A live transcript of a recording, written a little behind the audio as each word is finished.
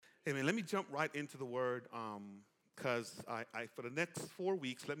Amen. Let me jump right into the word because I for the next 4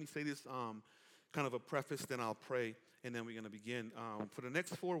 weeks, let me say this kind of a preface, then I'll pray, and then we're going to begin. For the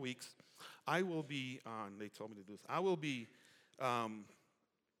next 4 weeks, I will be, they told me to do this, I will be kind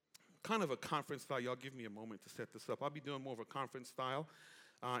of a conference style. Y'all give me a moment to set this up. I'll be doing more of a conference style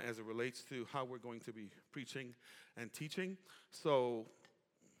as it relates to how we're going to be preaching and teaching. So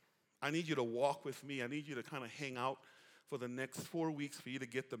I need you to walk with me. I need you to kind of hang out for the next 4 weeks for you to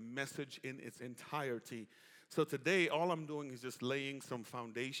get the message in its entirety. So today, all I'm doing is just laying some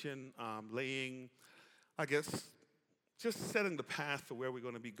foundation, I guess, just setting the path for where we're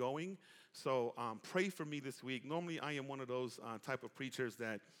going to be going. So pray for me this week. Normally, I am one of those type of preachers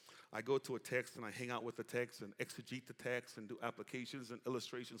that I go to a text and I hang out with the text and exegete the text and do applications and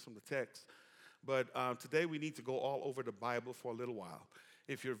illustrations from the text. But today, we need to go all over the Bible for a little while.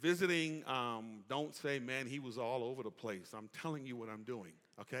 If you're visiting, don't say, man, he was all over the place. I'm telling you what I'm doing,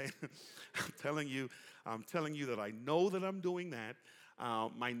 okay? I'm telling you that I know that I'm doing that.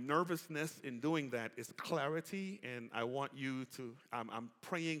 My nervousness in doing that is clarity, and I want you to, I'm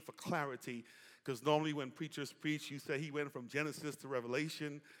praying for clarity, because normally when preachers preach, you say he went from Genesis to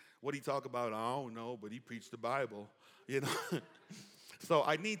Revelation. What he talk about? I don't know, but he preached the Bible, you know? So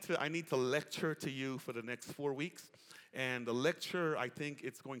I need to lecture to you for the next 4 weeks. And the lecture, I think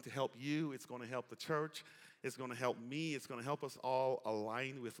it's going to help you. It's going to help the church. It's going to help me. It's going to help us all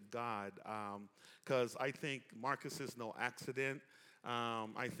align with God. Because I think Marcus is no accident.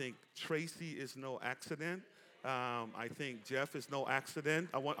 I think Tracy is no accident. I think Jeff is no accident.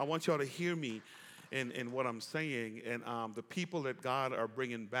 I want y'all to hear me in what I'm saying. And the people that God are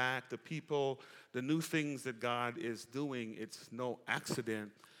bringing back, the new things that God is doing, it's no accident.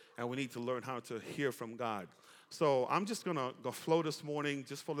 And we need to learn how to hear from God. So I'm just going to go flow this morning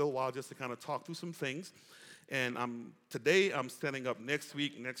just for a little while just to kind of talk through some things. And today I'm setting up next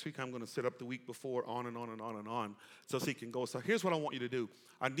week. Next week I'm going to set up the week before, on and on and on and on, so he can go. So here's what I want you to do.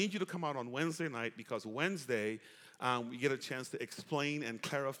 I need you to come out on Wednesday night, because Wednesday we get a chance to explain and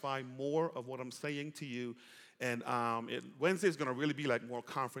clarify more of what I'm saying to you. And Wednesday is going to really be like more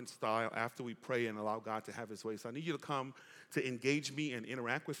conference style after we pray and allow God to have his way. So I need you to come to engage me and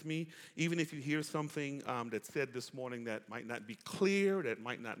interact with me. Even if you hear something that's said this morning that might not be clear, that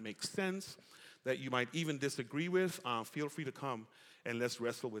might not make sense, that you might even disagree with, feel free to come and let's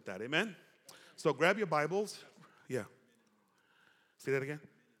wrestle with that. Amen? So grab your Bibles. Yeah. Say that again?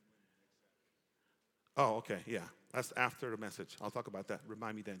 Oh, okay, yeah. That's after the message. I'll talk about that.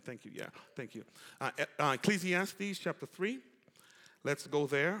 Remind me then. Thank you. Yeah, thank you. Ecclesiastes chapter 3. Let's go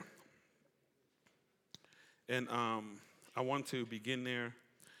there. And I want to begin there,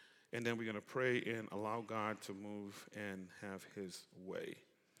 and then we're going to pray and allow God to move and have his way.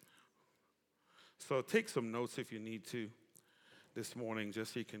 So take some notes if you need to this morning,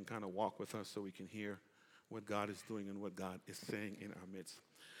 just so you can kind of walk with us so we can hear what God is doing and what God is saying in our midst.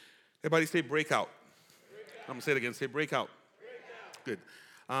 Everybody say breakout. I'm going to say it again. Say breakout. Good.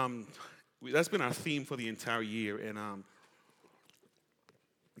 That's been our theme for the entire year. And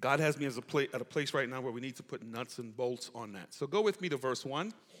God has me at a place right now where we need to put nuts and bolts on that. So go with me to verse 1.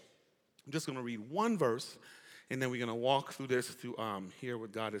 I'm just going to read one verse, and then we're going to walk through this to hear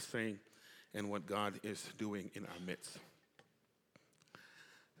what God is saying and what God is doing in our midst.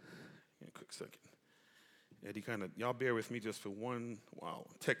 A quick second. Eddie y'all bear with me just for one. Wow.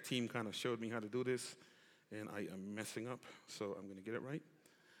 Tech team kind of showed me how to do this, and I am messing up, so I'm going to get it right.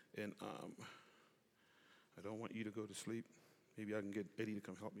 And I don't want you to go to sleep. Maybe I can get Eddie to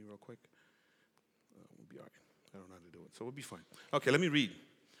come help me real quick. We'll be all right. I don't know how to do it, so we'll be fine. Okay, let me read,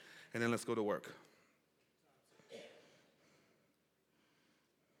 and then let's go to work.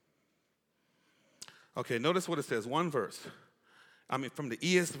 Okay, notice what it says, one verse. I mean, from the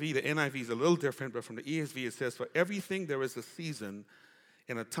ESV, the NIV is a little different, but from the ESV it says, for everything there is a season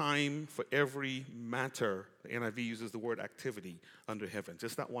and a time for every matter. The NIV uses the word activity under heaven,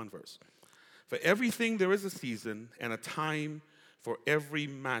 just that one verse. For everything there is a season and a time for every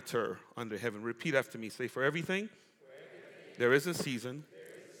matter under heaven. Repeat after me. Say, for everything, there is a season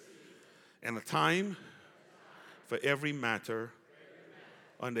and a time for every matter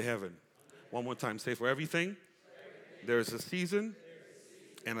under heaven. One more time. Say, for everything, there is a season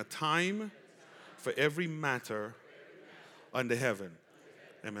and a time for every matter under heaven.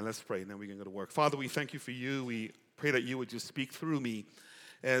 Amen. Let's pray, and then we can go to work. Father, we thank you for you. We pray that you would just speak through me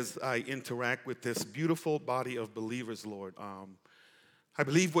as I interact with this beautiful body of believers, Lord. I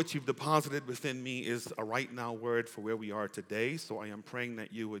believe what you've deposited within me is a right now word for where we are today. So I am praying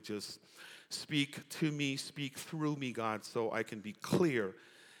that you would just speak to me, speak through me, God, so I can be clear.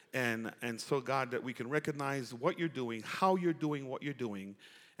 And so, God, that we can recognize what you're doing, how you're doing what you're doing,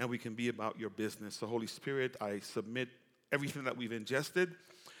 and we can be about your business. So Holy Spirit, I submit everything that we've ingested,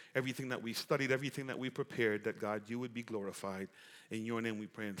 everything that we studied, everything that we prepared, that God, you would be glorified. In your name we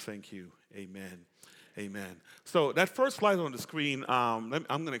pray and thank you. Amen. Amen. So that first slide on the screen, I'm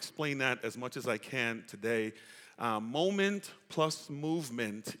going to explain that as much as I can today. Moment plus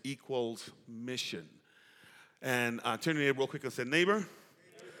movement equals mission. And turn to your neighbor real quick and say, neighbor,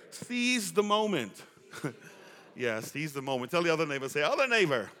 seize the moment. Yeah, seize the moment. Tell the other neighbor, say, other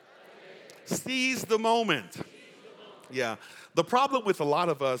neighbor, seize the moment. Yeah. The problem with a lot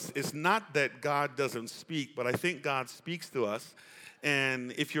of us is not that God doesn't speak, but I think God speaks to us.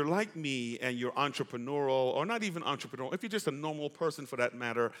 And if you're like me and you're entrepreneurial, or not even entrepreneurial, if you're just a normal person for that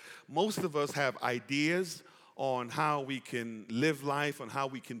matter, most of us have ideas on how we can live life, on how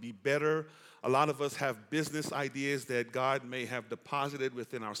we can be better. A lot of us have business ideas that God may have deposited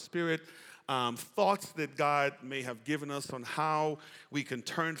within our spirit, thoughts that God may have given us on how we can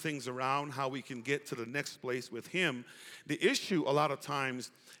turn things around, how we can get to the next place with Him. The issue a lot of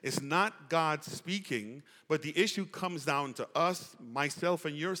times is not God speaking, but the issue comes down to us, myself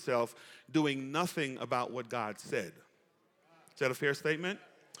and yourself, doing nothing about what God said. Is that a fair statement?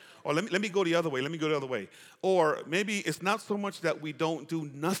 Or let me go the other way. Or maybe it's not so much that we don't do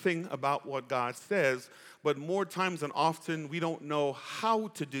nothing about what God says, but more times than often we don't know how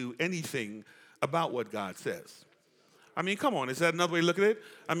to do anything about what God says. I mean, come on, is that another way to look at it?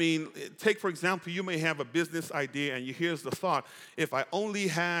 I mean, take, for example, you may have a business idea and here's the thought, if I only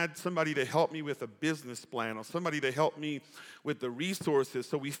had somebody to help me with a business plan or somebody to help me with the resources.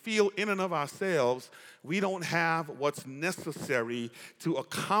 So we feel in and of ourselves, we don't have what's necessary to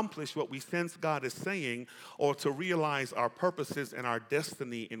accomplish what we sense God is saying or to realize our purposes and our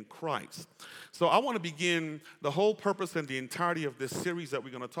destiny in Christ. So I want to begin, the whole purpose and the entirety of this series that we're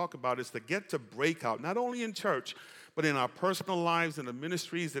going to talk about is to get to breakout, not only in church, but in our personal lives and the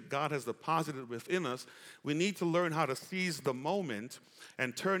ministries that God has deposited within us. We need to learn how to seize the moment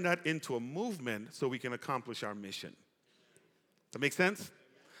and turn that into a movement so we can accomplish our mission. That make sense?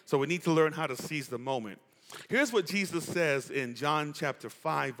 So we need to learn how to seize the moment. Here's what Jesus says in John chapter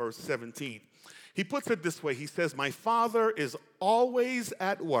 5, verse 17. He puts it this way. He says, my Father is always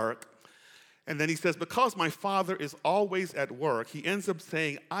at work. And then he says, because my Father is always at work, he ends up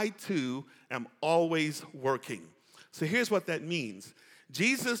saying, I too am always working. So here's what that means.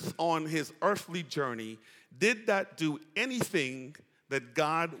 Jesus on his earthly journey did not do anything that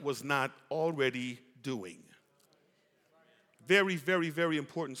God was not already doing. Very, very, very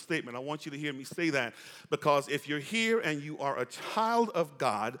important statement. I want you to hear me say that because if you're here and you are a child of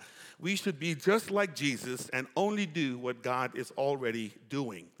God, we should be just like Jesus and only do what God is already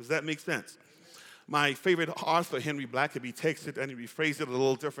doing. Does that make sense? My favorite author, Henry Blackaby, takes it and he rephrases it a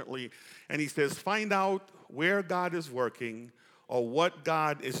little differently. And he says, find out where God is working or what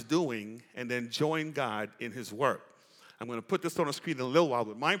God is doing and then join God in his work. I'm going to put this on the screen in a little while,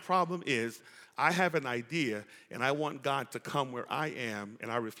 but my problem is I have an idea and I want God to come where I am and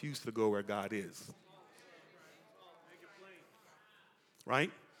I refuse to go where God is.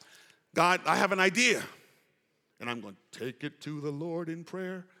 Right? God, I have an idea and I'm going to take it to the Lord in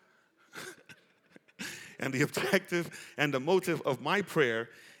prayer. And the objective and the motive of my prayer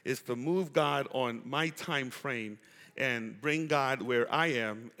is to move God on my time frame and bring God where I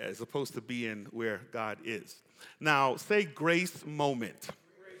am as opposed to being where God is. Now, say grace moment.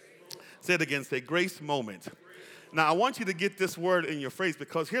 Say it again, say grace moment. Now, I want you to get this word in your phrase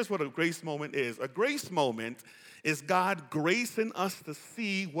because here's what a grace moment is. A grace moment is God gracing us to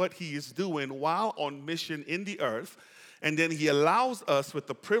see what he is doing while on mission in the earth. And then he allows us with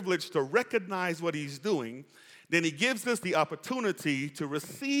the privilege to recognize what he's doing. Then he gives us the opportunity to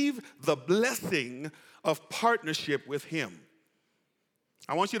receive the blessing of partnership with him.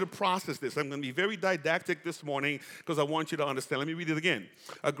 I want you to process this. I'm going to be very didactic this morning because I want you to understand. Let me read it again.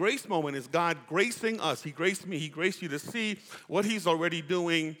 A grace moment is God gracing us. He graced me. He graced you to see what he's already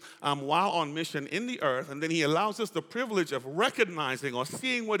doing while on mission in the earth. And then he allows us the privilege of recognizing or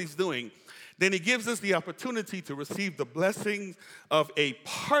seeing what he's doing. Then he gives us the opportunity to receive the blessings of a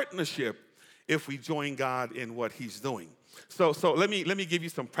partnership if we join God in what he's doing. So let me give you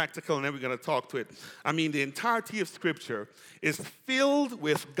some practical, and then we're going to talk to it. I mean, the entirety of Scripture is filled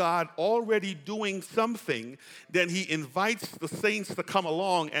with God already doing something. Then he invites the saints to come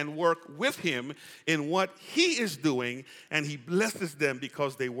along and work with him in what he is doing, and he blesses them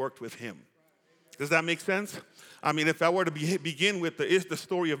because they worked with him. Does that make sense? I mean, if I were to begin with the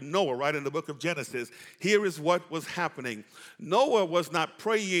story of Noah, right in the book of Genesis, here is what was happening. Noah was not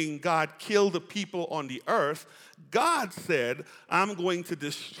praying, God, kill the people on the earth. God said, I'm going to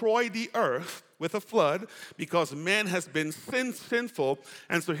destroy the earth with a flood because man has been sinful.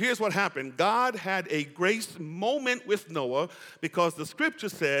 And so here's what happened. God had a grace moment with Noah because the scripture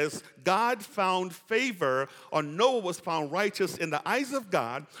says God found favor, or Noah was found righteous in the eyes of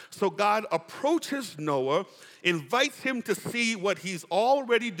God. So God approaches Noah, invites him to see what he's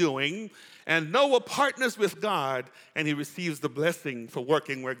already doing, and Noah partners with God, and he receives the blessing for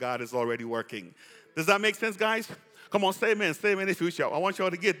working where God is already working. Does that make sense, guys? Come on, say amen. Say amen if you shall. I want y'all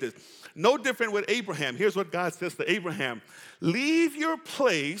to get this. No different with Abraham. Here's what God says to Abraham. Leave your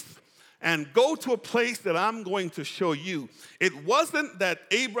place and go to a place that I'm going to show you. It wasn't that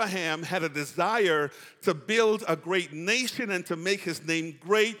Abraham had a desire to build a great nation and to make his name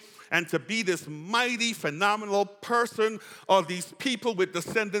great and to be this mighty, phenomenal person, or these people with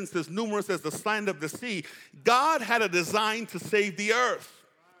descendants as numerous as the sand of the sea. God had a design to save the earth.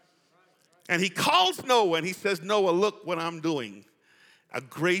 And he calls Noah and he says, Noah, look what I'm doing. A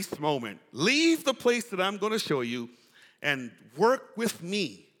grace moment. Leave the place that I'm going to show you and work with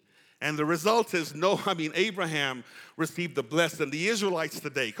me. And the result is Abraham received the blessing. The Israelites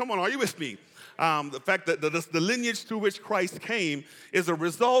today, come on, are you with me? The fact that the lineage through which Christ came is a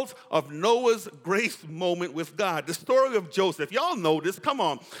result of Noah's grace moment with God. The story of Joseph, y'all know this, come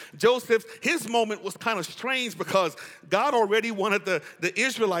on. Joseph, his moment was kind of strange because God already wanted the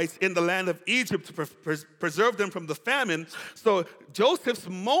Israelites in the land of Egypt to preserve them from the famine. So Joseph's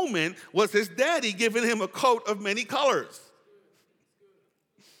moment was his daddy giving him a coat of many colors.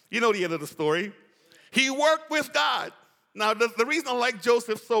 You know the end of the story. He worked with God. Now, the reason I like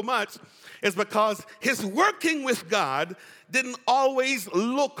Joseph so much is because his working with God didn't always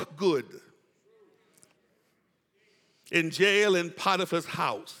look good. In jail, in Potiphar's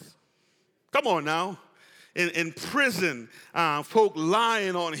house. Come on now. In prison, folk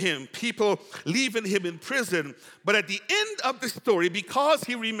lying on him, people leaving him in prison. But at the end of the story, because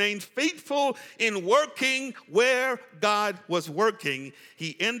he remained faithful in working where God was working,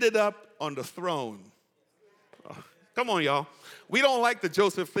 he ended up on the throne. Come on, y'all. We don't like the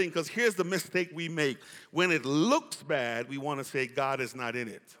Joseph thing because here's the mistake we make. When it looks bad, we want to say God is not in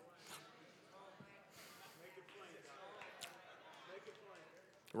it.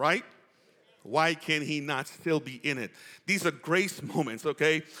 Right? Why can he not still be in it? These are grace moments,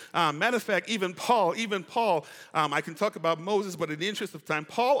 okay? Matter of fact, even Paul, I can talk about Moses, but in the interest of time,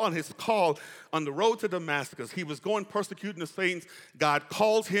 Paul on his call on the road to Damascus, he was going persecuting the saints. God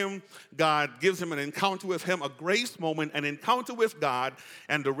calls him. God gives him an encounter with him, a grace moment, an encounter with God,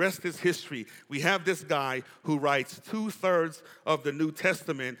 and the rest is history. We have this guy who writes 2/3 of the New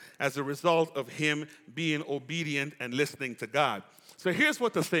Testament as a result of him being obedient and listening to God. So here's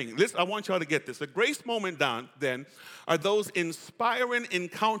what the thing. I want y'all to get this. A grace moment then are those inspiring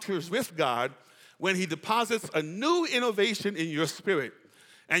encounters with God when he deposits a new innovation in your spirit.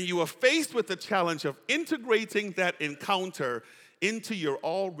 And you are faced with the challenge of integrating that encounter into your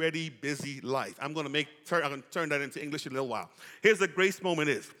already busy life. I'm going to turn that into English in a little while. Here's what a grace moment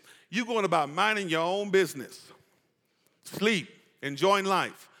is. You going about minding your own business. Sleep, enjoying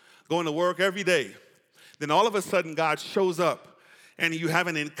life, going to work every day. Then all of a sudden God shows up. And you have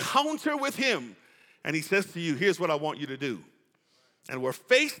an encounter with him, and he says to you, here's what I want you to do. And we're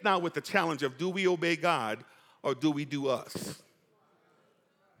faced now with the challenge of, do we obey God or do we do us?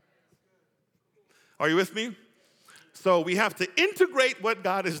 Are you with me? So we have to integrate what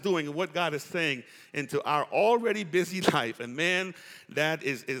God is doing and what God is saying into our already busy life. And man, that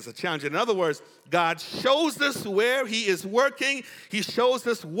is a challenge. In other words, God shows us where he is working. He shows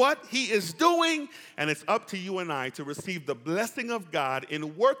us what he is doing. And it's up to you and I to receive the blessing of God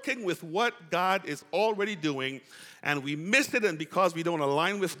in working with what God is already doing. And we miss it, and because we don't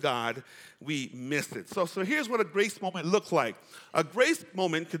align with God, we miss it. So here's what a grace moment looks like. A grace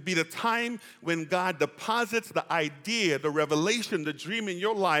moment could be the time when God deposits the idea, the revelation, the dream in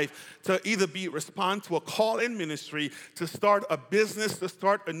your life to either respond to a call in ministry, to start a business, to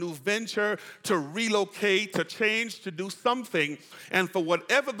start a new venture, to relocate, to change, to do something. And for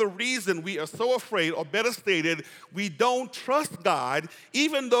whatever the reason, we are so afraid, or better stated, we don't trust God,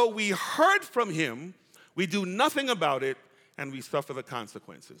 even though we heard from him. We do nothing about it, and we suffer the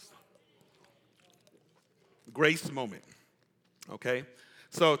consequences. Grace moment, okay?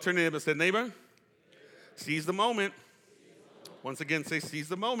 So turn to your neighbor and say, neighbor, seize the moment. Once again, say, seize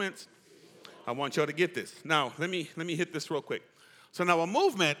the moment. I want y'all to get this. Now, let me hit this real quick. So now a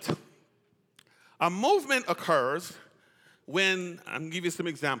movement occurs when, I'm going to give you some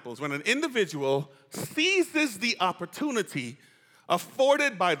examples, when an individual seizes the opportunity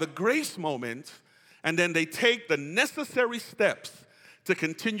afforded by the grace moment, and then they take the necessary steps to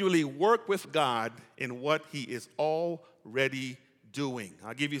continually work with God in what he is already doing.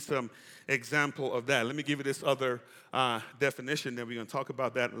 I'll give you some example of that. Let me give you this other definition, then we're going to talk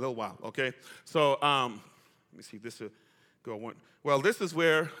about that in a little while, okay? So let me see, this will go one. Well, this is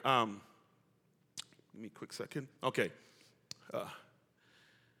where, let me quick second. Okay.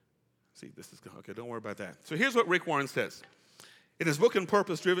 See, this is, okay, don't worry about that. So here's what Rick Warren says. In his book, In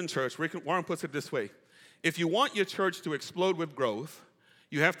Purpose-Driven Church, Rick Warren puts it this way. If you want your church to explode with growth,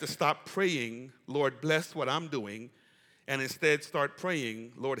 you have to stop praying, Lord, bless what I'm doing, and instead start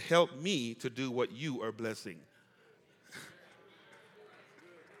praying, Lord, help me to do what you are blessing.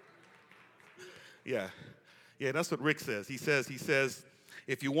 Yeah, that's what Rick says. He says,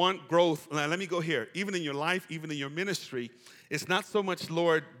 if you want growth, now let me go here. Even in your life, even in your ministry, it's not so much,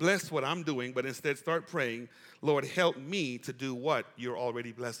 Lord, bless what I'm doing, but instead start praying, Lord, help me to do what you're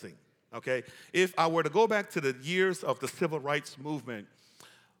already blessing, okay? If I were to go back to the years of the civil rights movement,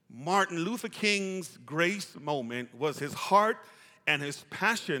 Martin Luther King's grace moment was his heart and his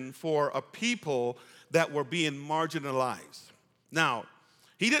passion for a people that were being marginalized. Now,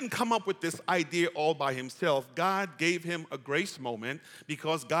 he didn't come up with this idea all by himself. God gave him a grace moment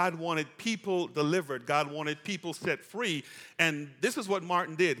because God wanted people delivered. God wanted people set free. And this is what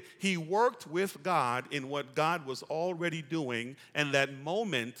Martin did. He worked with God in what God was already doing, and that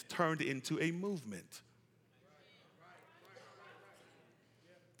moment turned into a movement.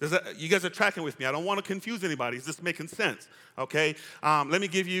 You guys are tracking with me. I don't want to confuse anybody. Is this making sense? Okay? Let me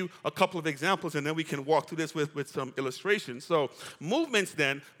give you a couple of examples, and then we can walk through this with some illustrations. So movements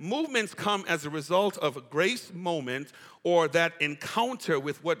come as a result of a grace moment or that encounter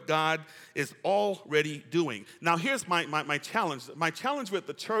with what God is already doing. Now, here's my challenge. My challenge with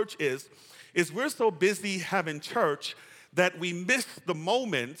the church is we're so busy having church that we miss the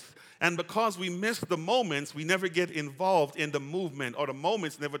moments. And because we miss the moments, we never get involved in the movement, or the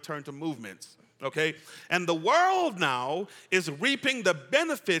moments never turn to movements, okay? And the world now is reaping the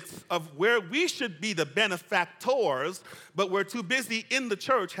benefits of where we should be the benefactors, but we're too busy in the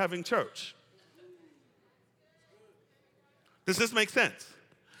church having church. Does this make sense?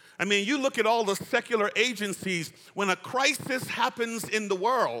 I mean, you look at all the secular agencies, when a crisis happens in the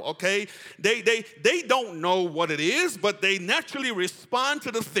world, okay, they don't know what it is, but they naturally respond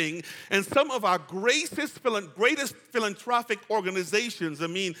to the thing. And some of our greatest philanthropic organizations,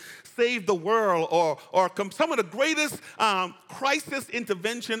 Save the World, or some of the greatest crisis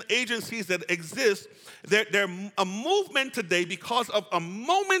intervention agencies that exist, they're a movement today because of a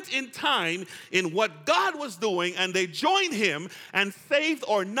moment in time in what God was doing, and they join him, and saved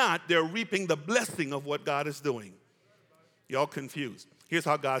or not, they're reaping the blessing of what God is doing. Y'all confused. Here's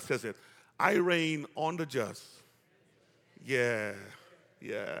how God says it. I rain on the just. Yeah.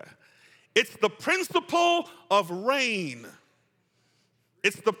 It's the principle of rain.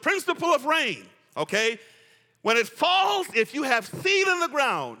 It's the principle of rain, okay? When it falls, if you have seed in the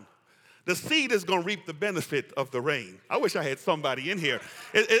ground, the seed is going to reap the benefit of the rain. I wish I had somebody in here.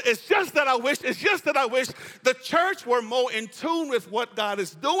 It's just that I wish the church were more in tune with what God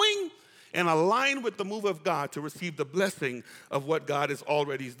is doing and aligned with the move of God to receive the blessing of what God is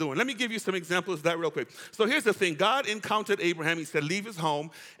already doing. Let me give you some examples of that real quick. So here's the thing. God encountered Abraham. He said, leave his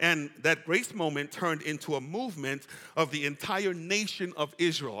home. And that grace moment turned into a movement of the entire nation of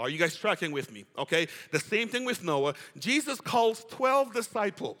Israel. Are you guys tracking with me? Okay. The same thing with Noah. Jesus calls 12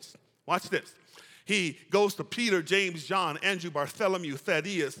 disciples. Watch this. He goes to Peter, James, John, Andrew, Bartholomew,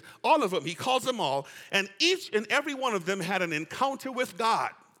 Thaddeus, all of them. He calls them all. And each and every one of them had an encounter with God.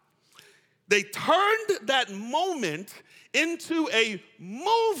 They turned that moment into a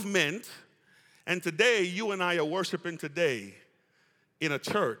movement. And today, you and I are worshiping today in a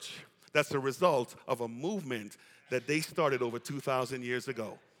church that's a result of a movement that they started over 2,000 years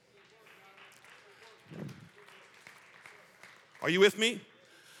ago. Are you with me?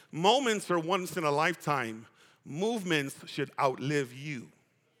 Moments are once in a lifetime. Movements should outlive you.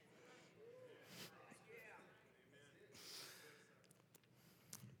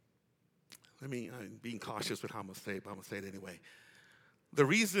 I'm being cautious with how I'm going to say it, but I'm going to say it anyway. The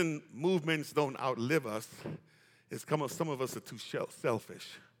reason movements don't outlive us is because some of us are too selfish.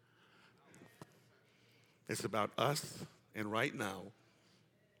 It's about us and right now,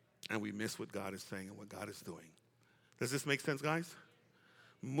 and we miss what God is saying and what God is doing. Does this make sense, guys?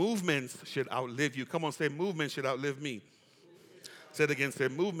 Movements should outlive you. Come on, say movement should outlive me. Say it again, say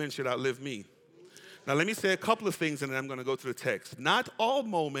movement should outlive me. Now, let me say a couple of things, and then I'm going to go to the text. Not all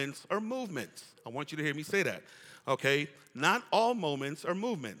moments are movements. I want you to hear me say that, okay? Not all moments are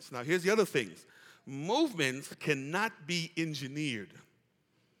movements. Now, here's the other things. Movements cannot be engineered.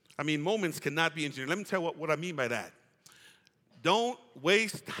 Moments cannot be engineered. Let me tell you what I mean by that. Don't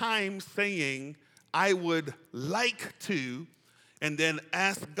waste time saying, I would like to, and then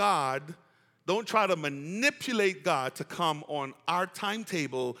ask God. Don't try to manipulate God to come on our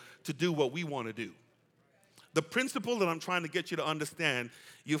timetable to do what we want to do. The principle that I'm trying to get you to understand,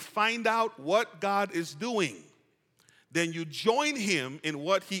 you find out what God is doing. Then you join him in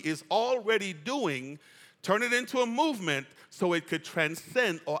what he is already doing, turn it into a movement so it could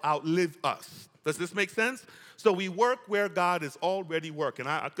transcend or outlive us. Does this make sense? So we work where God is already working.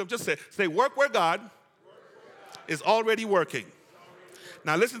 I could just say work where God is already working.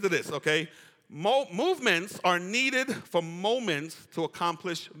 Now listen to this, okay? Movements are needed for moments to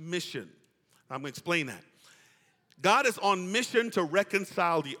accomplish mission. I'm going to explain that. God is on mission to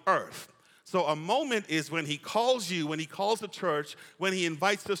reconcile the earth. So a moment is when he calls you, when he calls the church, when he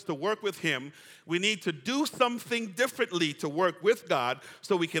invites us to work with him. We need to do something differently to work with God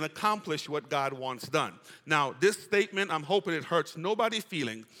so we can accomplish what God wants done. Now, this statement, I'm hoping it hurts nobody's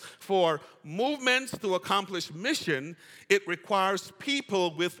feelings. For movements to accomplish mission, it requires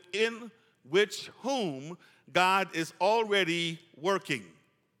people within whom God is already working.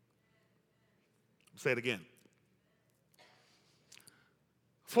 Say it again.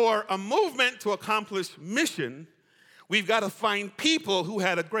 For a movement to accomplish mission, we've got to find people who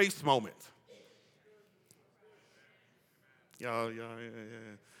had a grace moment. Yeah.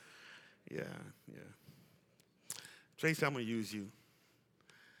 Tracy, I'm going to use you.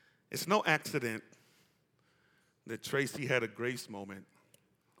 It's no accident that Tracy had a grace moment,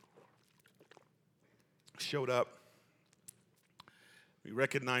 showed up. We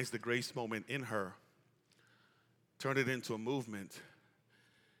recognized the grace moment in her, turned it into a movement,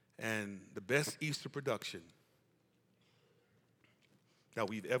 and the best Easter production that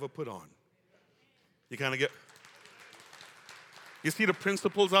we've ever put on. You kind of get, you see the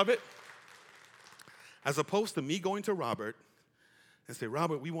principles of it? As opposed to me going to Robert and say,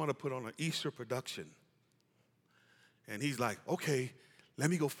 Robert, we want to put on an Easter production. And he's like, okay,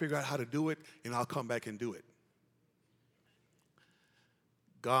 let me go figure out how to do it, and I'll come back and do it.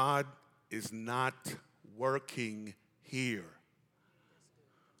 God is not working here.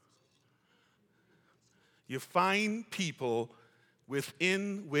 You find people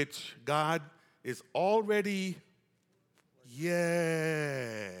within which God is already, you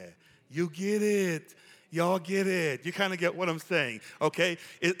get it. Y'all get it. You kind of get what I'm saying, okay?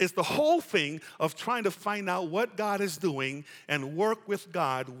 It's the whole thing of trying to find out what God is doing and work with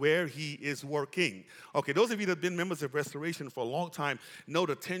God where he is working. Okay, those of you that have been members of Restoration for a long time know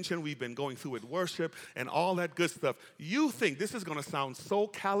the tension we've been going through with worship and all that good stuff. You think this is going to sound so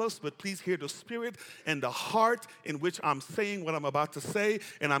callous, but please hear the spirit and the heart in which I'm saying what I'm about to say,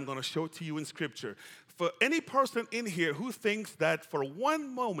 and I'm going to show it to you in Scripture. For any person in here who thinks that for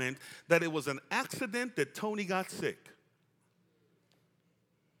one moment that it was an accident that Tony got sick,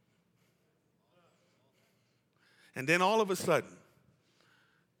 and then all of a sudden,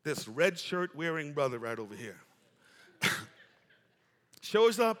 this red shirt wearing brother right over here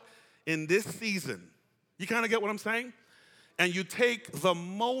shows up in this season. You kind of get what I'm saying? And you take the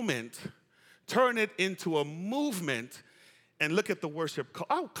moment, turn it into a movement, and look at the worship.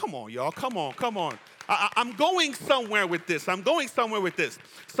 Oh, come on, y'all. Come on. I'm going somewhere with this.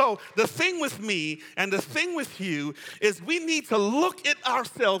 So the thing with me and the thing with you is we need to look at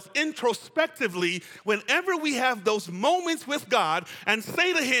ourselves introspectively whenever we have those moments with God and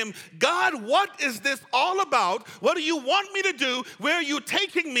say to him, God, what is this all about? What do you want me to do? Where are you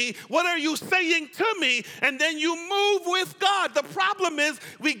taking me? What are you saying to me? And then you move with God. The problem is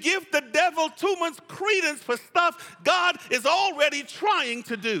we give the devil too much credence for stuff God is already trying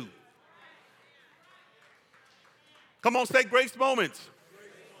to do. Come on, say grace moments.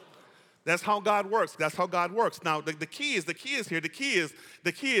 That's how God works. Now, the key is here. The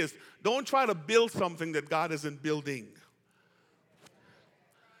key is don't try to build something that God isn't building.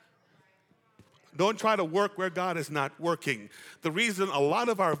 Don't try to work where God is not working. The reason a lot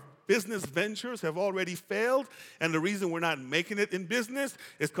of our business ventures have already failed, and the reason we're not making it in business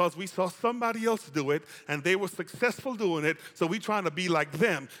is because we saw somebody else do it, and they were successful doing it, so we're trying to be like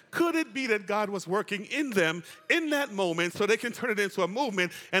them. Could it be that God was working in them in that moment so they can turn it into a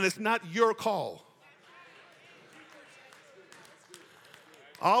movement, and it's not your call?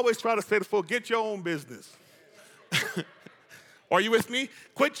 I always try to say to folks, get your own business. Are you with me?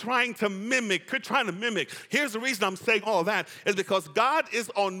 Quit trying to mimic. Here's the reason I'm saying all that is because God is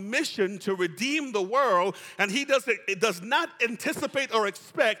on mission to redeem the world, and he does not anticipate or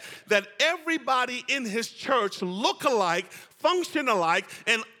expect that everybody in his church look alike, function alike,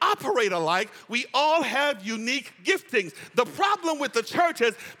 and operate alike. We all have unique giftings. The problem with the church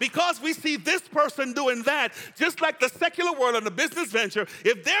is because we see this person doing that, just like the secular world and the business venture,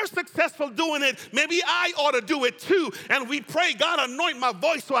 if they're successful doing it, maybe I ought to do it too. And we pray, God, anoint my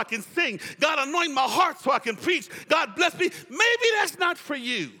voice so I can sing. God, anoint my heart so I can preach. God, bless me. Maybe that's not for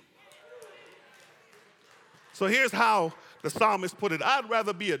you. So here's how the psalmist put it. I'd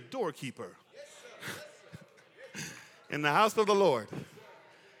rather be a doorkeeper in the house of the Lord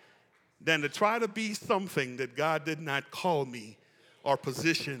than to try to be something that God did not call me or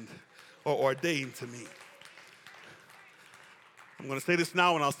positioned or ordained to me. I'm going to say this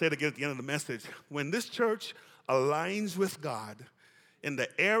now and I'll say it again at the end of the message. When this church aligns with God in the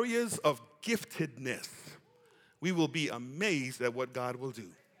areas of giftedness, we will be amazed at what God will do.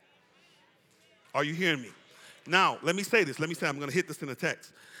 Are you hearing me? Now, let me say this. I'm going to hit this in the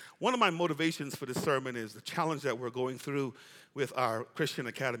text. One of my motivations for this sermon is the challenge that we're going through with our Christian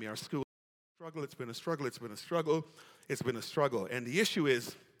Academy, our school. It's been a struggle. And the issue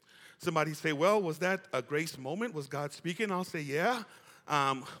is, somebody say, well, was that a grace moment? Was God speaking? I'll say, yeah.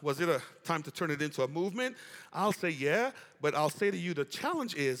 Was it a time to turn it into a movement? I'll say, yeah. But I'll say to you, the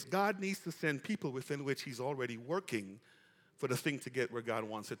challenge is God needs to send people within which he's already working for the thing to get where God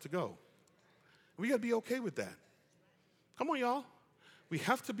wants it to go. We got to be okay with that. Come on, y'all. We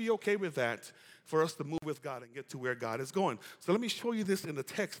have to be okay with that for us to move with God and get to where God is going. So let me show you this in the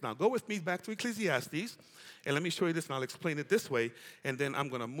text now. Go with me back to Ecclesiastes, and let me show you this, and I'll explain it this way, and then I'm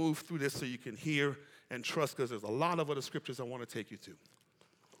going to move through this so you can hear and trust, because there's a lot of other scriptures I want to take you to.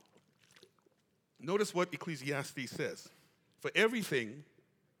 Notice what Ecclesiastes says. For everything,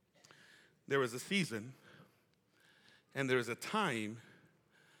 there is a season, and there is a time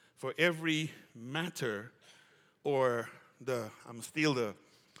for every matter, or I'm going to steal the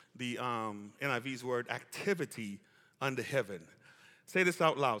NIV's word, activity under heaven. Say this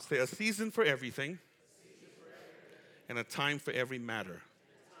out loud. Say, a season for everything, and a time for every matter.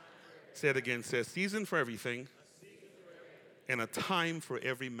 Say it again. Say, a season for everything, and a time for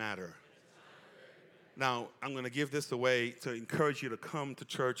every matter. Now, I'm going to give this away to encourage you to come to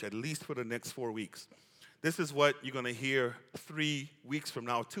church at least for the next 4 weeks. This is what you're going to hear 3 weeks from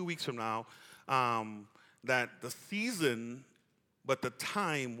now, 2 weeks from now, that the season, but the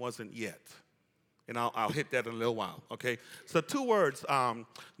time wasn't yet. And I'll hit that in a little while, okay? So 2 words.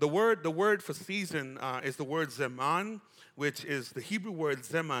 The word for season is the word zeman, which is the Hebrew word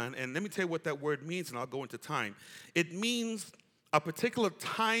zeman. And let me tell you what that word means, and I'll go into time. It means a particular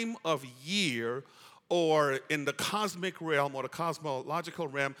time of year, or in the cosmic realm or the cosmological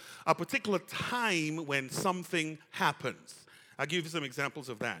realm, a particular time when something happens. I'll give you some examples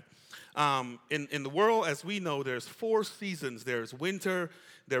of that. In the world, as we know, there's 4 seasons. There's winter,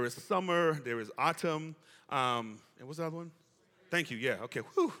 there is summer, there is autumn, and what's the other one? Thank you, yeah, okay,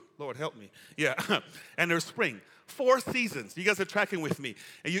 whew, Lord help me. Yeah, and there's spring. 4 seasons. You guys are tracking with me.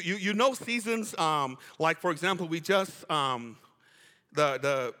 And you know seasons, like, for example, we just...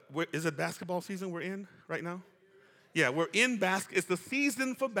 is it basketball season we're in right now? Yeah, we're in it's the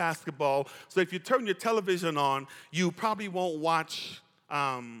season for basketball. So if you turn your television on, you probably won't watch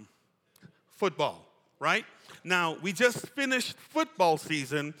football, right? Now, we just finished football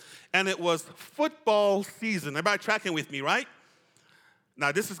season, and it was football season. Everybody tracking with me, right?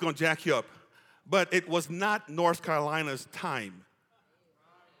 Now, this is going to jack you up, but it was not North Carolina's time.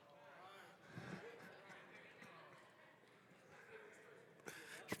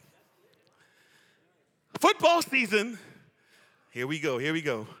 Football season, here we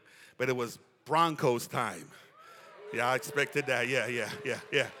go. But it was Broncos time. Yeah, I expected that.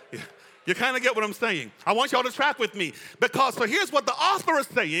 Yeah. You kind of get what I'm saying. I want y'all to track with me. Because, so here's what the author is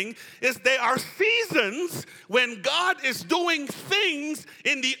saying, is there are seasons when God is doing things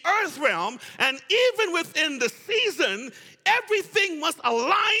in the earth realm, and even within the season, everything must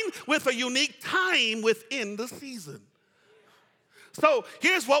align with a unique time within the season. So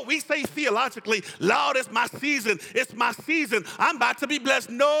here's what we say theologically, Lord, it's my season. It's my season. I'm about to be blessed.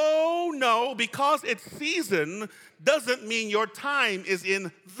 No, because it's season doesn't mean your time is in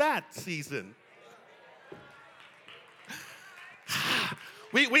that season.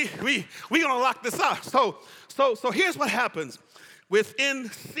 We're going to lock this up. So here's what happens. Within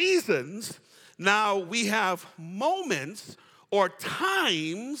seasons, now we have moments or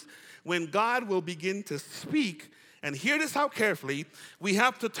times when God will begin to speak. And hear this out carefully. We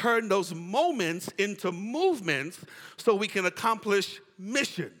have to turn those moments into movements so we can accomplish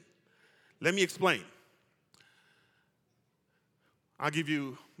mission. Let me explain. Let me give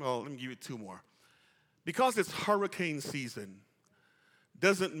you 2 more. Because it's hurricane season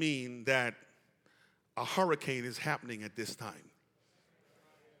doesn't mean that a hurricane is happening at this time.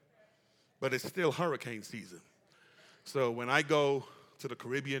 But it's still hurricane season. So when I go to the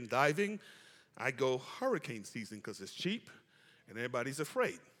Caribbean diving, I go hurricane season because it's cheap and everybody's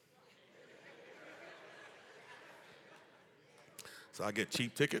afraid. So I get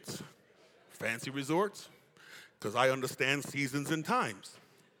cheap tickets, fancy resorts, because I understand seasons and times.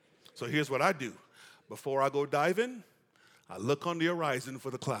 So here's what I do. Before I go diving, I look on the horizon for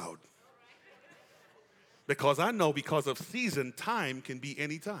the cloud. Because I know because of season, time can be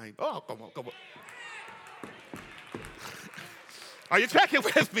any time. Oh, come on. Are you tracking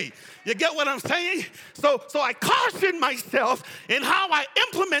with me? You get what I'm saying? So I caution myself in how I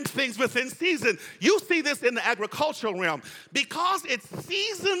implement things within season. You see this in the agricultural realm. Because it's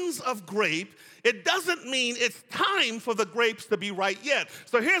seasons of grape, it doesn't mean it's time for the grapes to be ripe yet.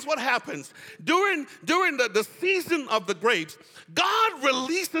 So here's what happens. During the season of the grapes, God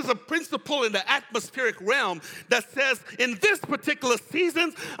releases a principle in the atmospheric realm that says, in this particular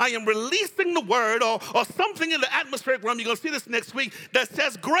season, I am releasing the word or something in the atmospheric realm. You're going to see this next week that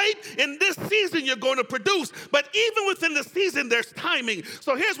says, grape, in this season you're going to produce. But even within the season, there's timing.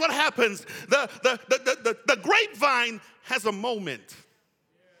 So here's what happens. The grapevine has a moment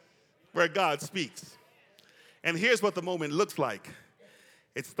where God speaks. And here's what the moment looks like.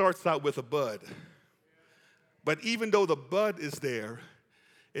 It starts out with a bud. But even though the bud is there,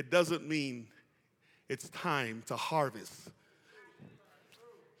 it doesn't mean it's time to harvest.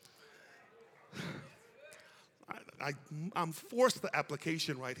 I'm forced the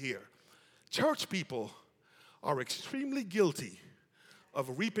application right here. Church people are extremely guilty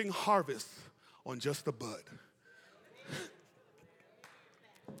of reaping harvest on just a bud.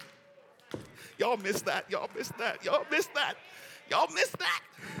 Y'all missed that. Y'all missed that. Y'all missed that. Y'all missed that.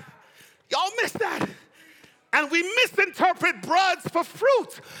 Y'all missed that. And we misinterpret buds for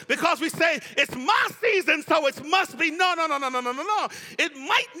fruit because we say, it's my season, so it must be. No. It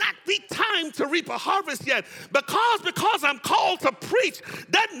might not be time to reap a harvest yet. Because I'm called to preach,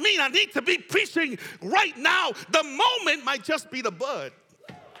 doesn't mean I need to be preaching right now. The moment might just be the bud.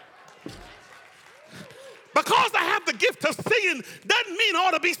 Because I have the gift of singing doesn't mean I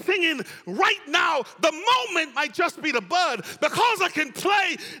ought to be singing right now. The moment might just be the bud. Because I can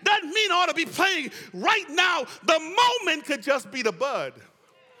play doesn't mean I ought to be playing right now. The moment could just be the bud.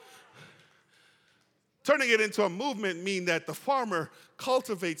 Turning it into a movement means that the farmer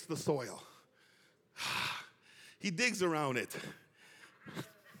cultivates the soil. He digs around it.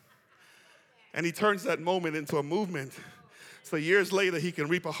 And he turns that moment into a movement. So years later, he can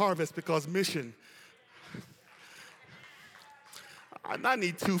reap a harvest because mission. I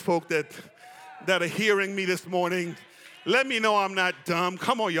need two folk that are hearing me this morning. Let me know I'm not dumb.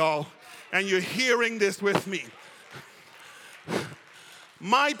 Come on, y'all. And you're hearing this with me.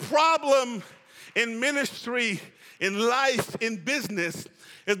 My problem in ministry, in life, in business,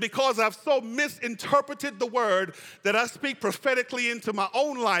 is because I've so misinterpreted the word that I speak prophetically into my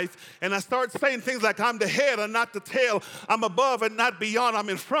own life, and I start saying things like I'm the head and not the tail, I'm above and not beyond, I'm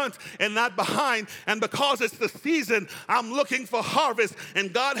in front and not behind, and because it's the season, I'm looking for harvest,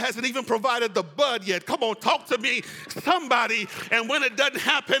 and God hasn't even provided the bud yet. Come on, talk to me, somebody. And when it doesn't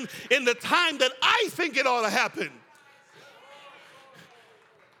happen in the time that I think it ought to happen,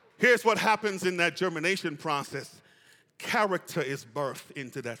 here's what happens in that germination process. Character is birthed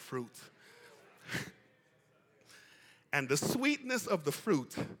into that fruit. And the sweetness of the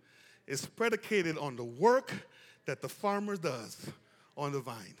fruit is predicated on the work that the farmer does on the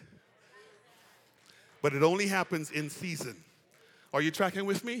vine. But it only happens in season. Are you tracking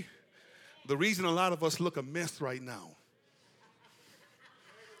with me? The reason a lot of us look a mess right now.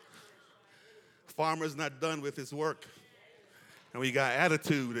 Farmer's not done with his work. And we got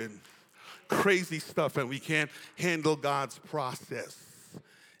attitude and crazy stuff, and we can't handle God's process,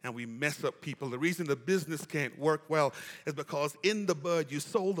 and we mess up people. The reason the business can't work well is because in the bud, you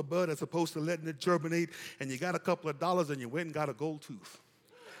sold the bud as opposed to letting it germinate, and you got a couple of dollars and you went and got a gold tooth.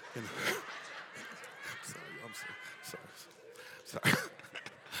 You know? Sorry.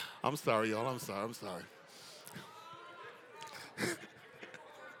 I'm sorry, y'all. I'm sorry.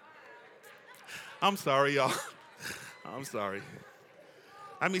 I'm sorry, y'all. I'm sorry.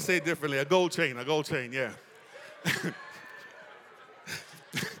 Let me say it differently. A gold chain, yeah.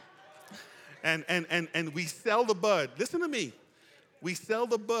 and we sell the bud. Listen to me. We sell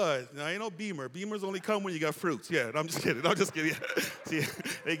the bud. Now, ain't no Beamer. Beamers only come when you got fruits. Yeah, I'm just kidding. See,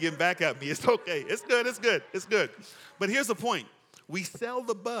 they getting back at me. It's okay. It's good. But here's the point. We sell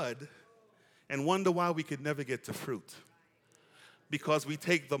the bud and wonder why we could never get to fruit. Because we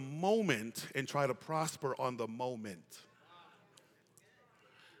take the moment and try to prosper on the moment.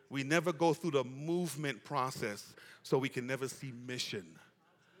 We never go through the movement process, so we can never see mission.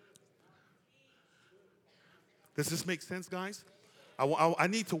 Does this make sense, guys? I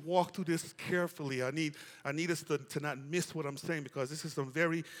need to walk through this carefully. I need us to not miss what I'm saying, because this is some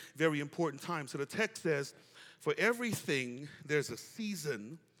very, very important time. So the text says, for everything there's a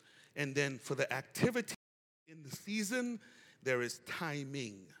season, and then for the activity in the season, there is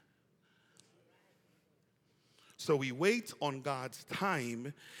timing. So we wait on God's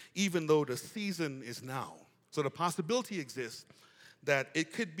time, even though the season is now. So the possibility exists that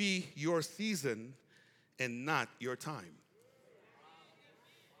it could be your season and not your time.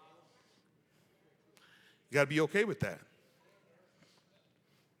 You got to be okay with that.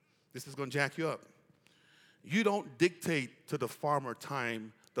 This is going to jack you up. You don't dictate to the farmer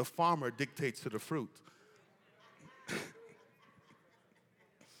time. The farmer dictates to the fruit.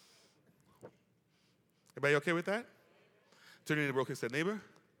 Everybody okay with that? Turn to the neighbor and say, neighbor,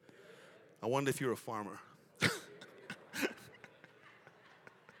 I wonder if you're a farmer.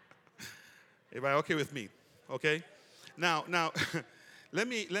 Everybody okay with me? Okay? Now, let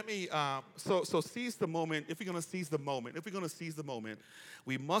me. So seize the moment. If we're going to seize the moment,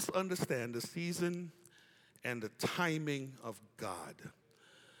 we must understand the season and the timing of God.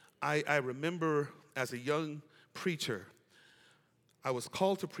 I remember as a young preacher, I was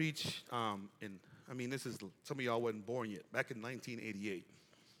called to preach this is, some of y'all wasn't born yet, back in 1988.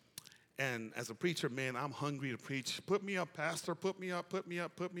 And as a preacher, man, I'm hungry to preach. Put me up, pastor, put me up, so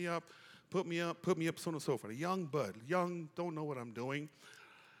on and so forth. A young bud, don't know what I'm doing.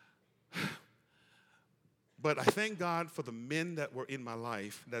 But I thank God for the men that were in my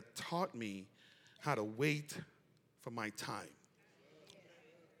life that taught me how to wait for my time.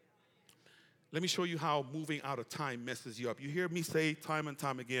 Let me show you how moving out of time messes you up. You hear me say time and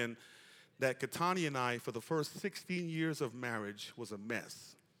time again that Katani and I, for the first 16 years of marriage, was a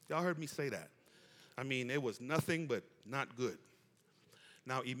mess. Y'all heard me say that. I mean, it was nothing but not good.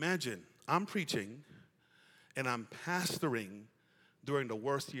 Now imagine, I'm preaching and I'm pastoring during the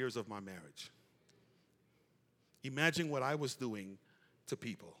worst years of my marriage. Imagine what I was doing to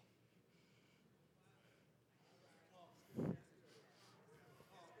people.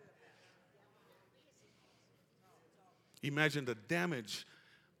 Imagine the damage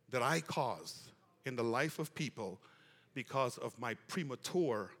that I caused in the life of people because of my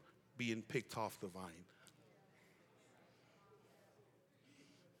premature being picked off the vine.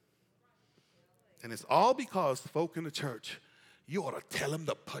 And it's all because folk in the church, you ought to tell him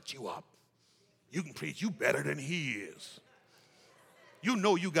to put you up. You can preach, you better than he is. You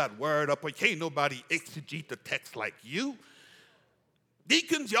know you got word up, but can't nobody exegete the text like you.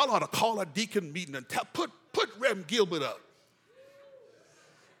 Deacons, y'all ought to call a deacon meeting and put Rem Gilbert up.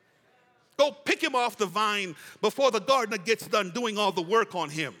 Go pick him off the vine before the gardener gets done doing all the work on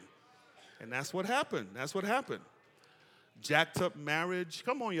him. And that's what happened. Jacked up marriage.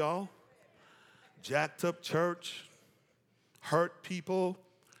 Come on, y'all. Jacked up church. Hurt people.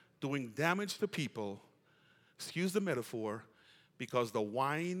 Doing damage to people. Excuse the metaphor. Because the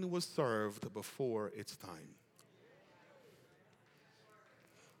wine was served before its time.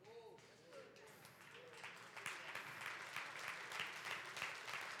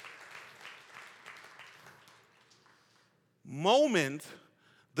 Moment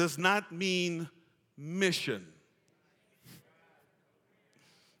does not mean mission.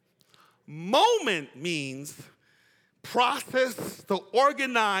 Moment means process to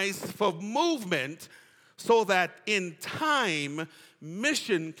organize for movement so that in time,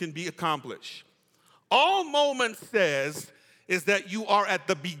 mission can be accomplished. All moment says is that you are at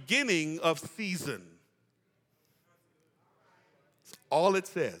the beginning of season. That's all it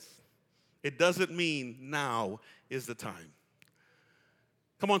says. It doesn't mean now is the time.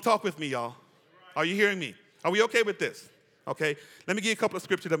 Come on, talk with me, y'all. Are you hearing me? Are we okay with this? Okay. Let me give you a couple of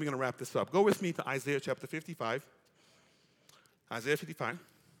scriptures, then we're going to wrap this up. Go with me to Isaiah chapter 55. Isaiah 55.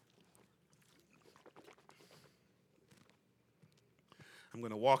 I'm going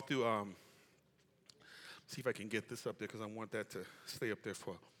to walk through, see if I can get this up there because I want that to stay up there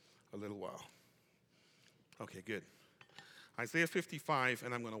for a little while. Okay, good. Isaiah 55,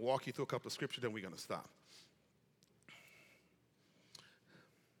 and I'm going to walk you through a couple of scriptures, then we're going to stop.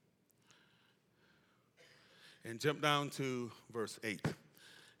 And jump down to verse 8.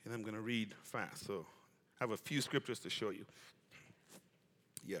 And I'm going to read fast. So I have a few scriptures to show you.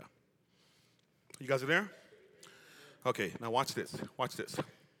 Yeah. You guys are there? Okay, now watch this. Watch this.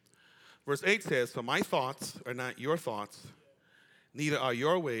 Verse 8 says, "For my thoughts are not your thoughts, neither are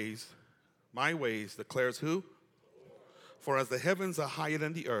your ways my ways, declares who? For as the heavens are higher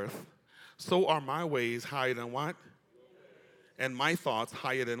than the earth, so are my ways higher than what? and my thoughts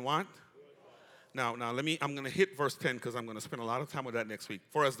higher than what? Now, I'm going to hit verse 10 because I'm going to spend a lot of time with that next week.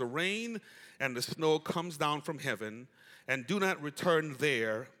 For as the rain and the snow comes down from heaven and do not return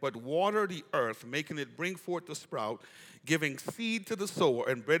there, but water the earth, making it bring forth the sprout, giving seed to the sower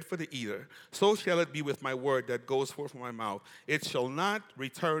and bread for the eater, so shall it be with my word that goes forth from my mouth. It shall not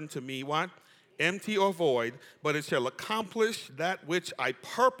return to me, what? Empty or void, but it shall accomplish that which I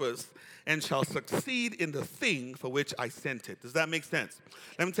purpose and shall succeed in the thing for which I sent it. Does that make sense?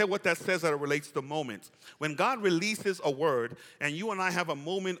 Let me tell you what that says as it relates to moments. When God releases a word and you and I have a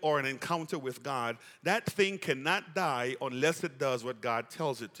moment or an encounter with God, that thing cannot die unless it does what God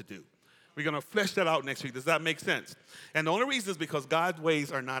tells it to do. We're going to flesh that out next week. Does that make sense? And the only reason is because God's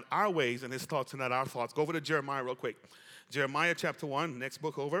ways are not our ways and his thoughts are not our thoughts. Go over to Jeremiah real quick. Jeremiah chapter 1, next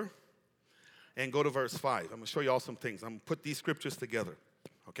book over, and go to verse 5. I'm going to show you all some things. I'm going to put these scriptures together.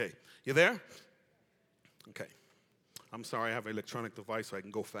 Okay, you there? Okay. I'm sorry, I have an electronic device so I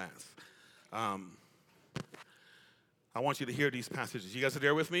can go fast. I want you to hear these passages. You guys are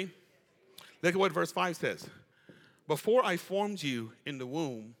there with me? Look at what verse 5 says. Before I formed you in the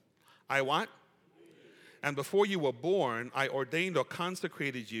womb, I what? And before you were born, I ordained or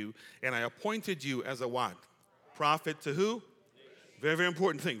consecrated you, and I appointed you as a what? Prophet to who? Very, very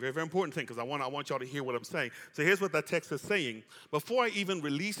important thing. Very, very important thing, because I want y'all to hear what I'm saying. So here's what that text is saying. Before I even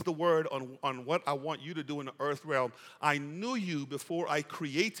release the word on what I want you to do in the earth realm, I knew you before I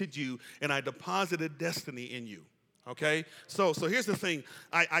created you, and I deposited destiny in you. Okay? So here's the thing.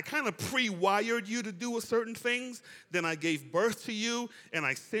 I kind of pre-wired you to do certain things. Then I gave birth to you, and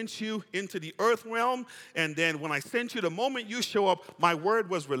I sent you into the earth realm. And then when I sent you, the moment you show up, my word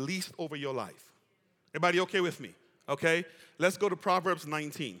was released over your life. Everybody okay with me? Okay? Let's go to Proverbs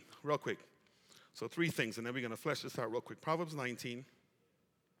 19 real quick. So 3 things, and then we're going to flesh this out real quick. Proverbs 19.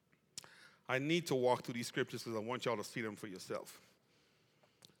 I need to walk through these scriptures because I want y'all to see them for yourself.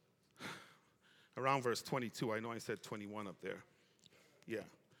 Around verse 22, I know I said 21 up there. Yeah.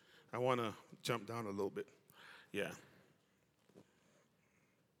 I want to jump down a little bit. Yeah.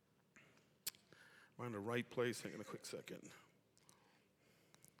 Am I in the right place? Hang on a quick second.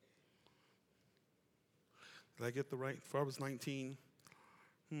 Did I get the right? Proverbs 19.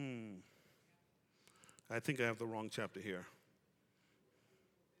 I think I have the wrong chapter here.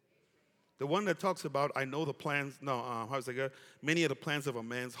 The one that talks about, I know the plans, how's it go? Many of the plans of a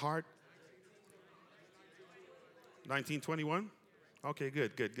man's heart. 1921? Okay,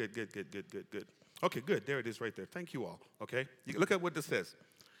 good. Okay, good. There it is right there. Thank you all. Okay? You look at what this says.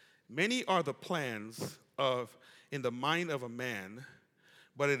 Many are the plans in the mind of a man,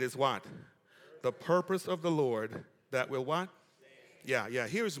 but it is what? The purpose of the Lord that will what? Yeah.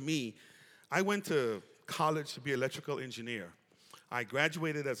 Here's me. I went to college to be an electrical engineer. I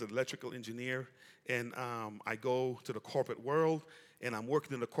graduated as an electrical engineer, and I go to the corporate world, and I'm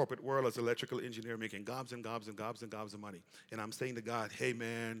working in the corporate world as an electrical engineer, making gobs and gobs of money. And I'm saying to God, hey,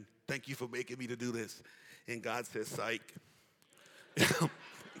 man, thank you for making me to do this. And God says, psych.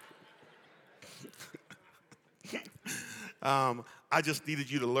 I just needed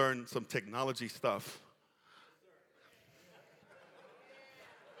you to learn some technology stuff.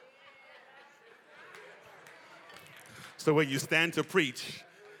 So when you stand to preach,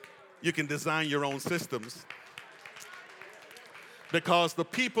 you can design your own systems. Because the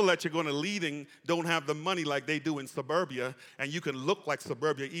people that you're going to leading don't have the money like they do in suburbia, and you can look like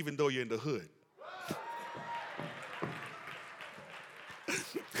suburbia even though you're in the hood.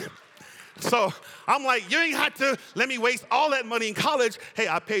 So I'm like, you ain't had to let me waste all that money in college. Hey,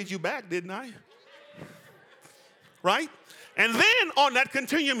 I paid you back, didn't I? Right? And then on that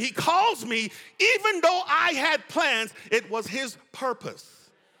continuum, he calls me, even though I had plans, it was his purpose.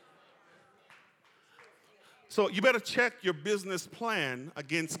 So you better check your business plan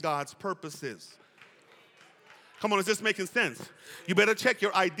against God's purposes. Come on, is this making sense? You better check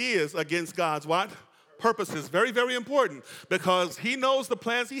your ideas against God's what? Purposes. Very, very important, because he knows the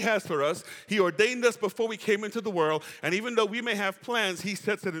plans he has for us. He ordained us before we came into the world, and even though we may have plans, he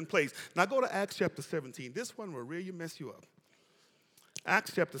sets it in place. Now go to Acts chapter 17. This one will really mess you up.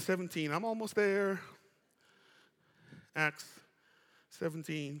 Acts chapter 17. I'm almost there. Acts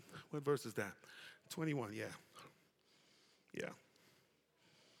 17. What verse is that? 21, yeah.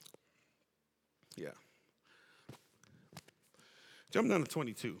 Jump down to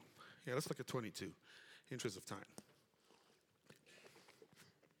 22. Yeah, let's look at 22. Interest of time.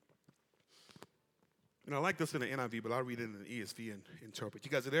 And I like this in the NIV, but I'll read it in the ESV and interpret.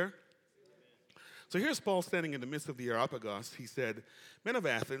 You guys are there? So here's Paul standing in the midst of the Areopagus. He said, men of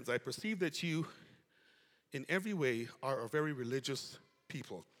Athens, I perceive that you in every way are a very religious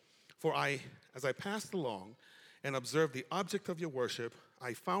people. For as I passed along and observed the object of your worship,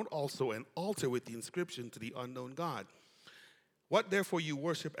 I found also an altar with the inscription to the unknown God. What therefore you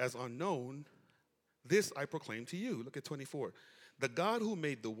worship as unknown, this I proclaim to you. Look at 24. The God who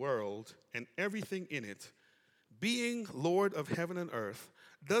made the world and everything in it, being Lord of heaven and earth,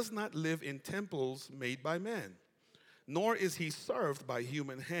 does not live in temples made by man, nor is he served by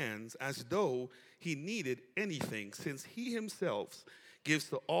human hands as though he needed anything, since he himself gives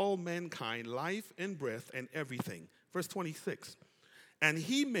to all mankind life and breath and everything. Verse 26. And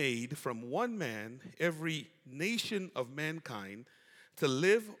he made from one man every nation of mankind to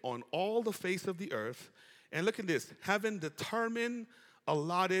live on all the face of the earth. And look at this, having determined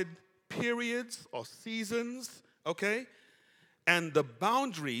allotted periods or seasons, okay, and the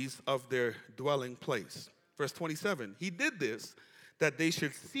boundaries of their dwelling place. Verse 27, he did this that they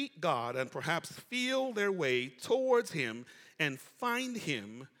should seek God and perhaps feel their way towards him and find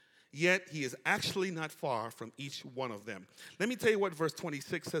him, yet he is actually not far from each one of them. Let me tell you what verse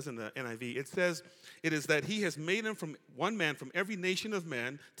 26 says in the NIV. It says, it is that he has made him from one man from every nation of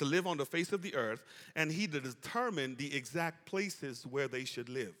men to live on the face of the earth, and he determined the exact places where they should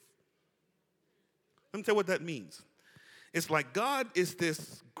live. Let me tell you what that means. It's like God is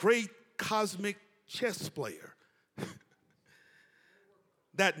this great cosmic chess player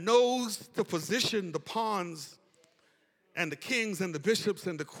that knows to position the pawns and the kings and the bishops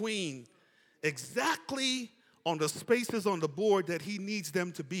and the queen exactly on the spaces on the board that he needs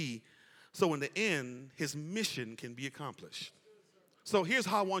them to be, so in the end, his mission can be accomplished. So here's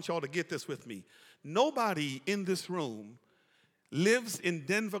how I want y'all to get this with me. Nobody in this room lives in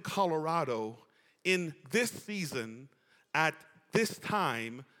Denver, Colorado in this season at this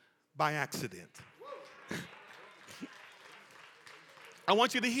time by accident. I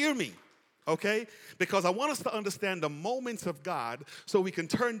want you to hear me, okay? Because I want us to understand the moments of God so we can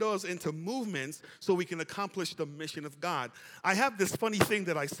turn those into movements so we can accomplish the mission of God. I have this funny thing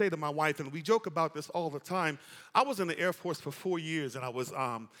that I say to my wife, and we joke about this all the time. I was in the Air Force for 4 years, and I was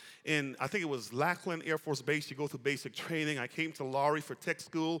I think it was Lackland Air Force Base. You go through basic training. I came to Laurie for tech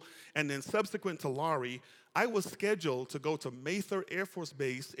school, and then subsequent to Laurie, I was scheduled to go to Mather Air Force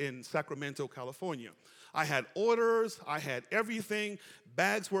Base in Sacramento, California. I had orders, I had everything,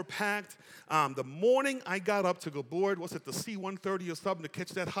 bags were packed. The morning I got up to go board, was it the C-130 or something, to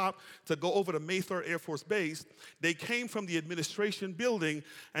catch that hop to go over to Mather Air Force Base, they came from the administration building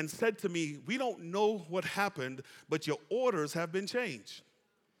and said to me, we don't know what happened, but your orders have been changed.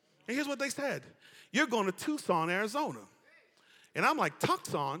 And here's what they said. You're going to Tucson, Arizona. And I'm like,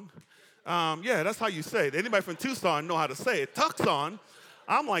 Tucson? Yeah, that's how you say it. Anybody from Tucson know how to say it. Tucson.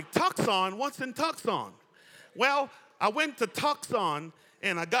 I'm like, Tucson? What's in Tucson? Well, I went to Tucson,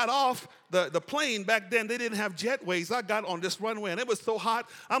 and I got off the plane. Back then, they didn't have jetways. I got on this runway, and it was so hot.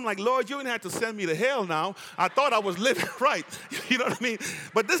 I'm like, Lord, you didn't have to send me to hell now. I thought I was living right. You know what I mean?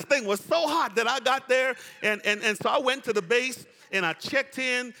 But this thing was so hot that I got there, and so I went to the base, and I checked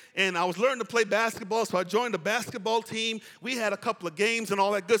in, and I was learning to play basketball, so I joined the basketball team. We had a couple of games and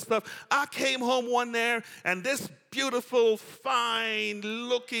all that good stuff. I came home one there, and this beautiful,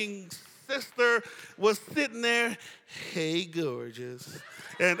 fine-looking sister was sitting there, hey, gorgeous.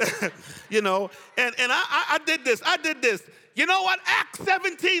 And, you know, and I did this. You know what? Acts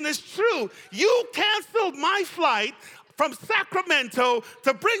 17 is true. You canceled my flight from Sacramento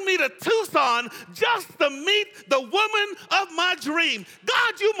to bring me to Tucson just to meet the woman of my dream.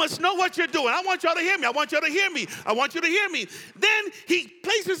 God, you must know what you're doing. I want y'all to hear me. I want y'all to hear me. I want you to hear me. Then he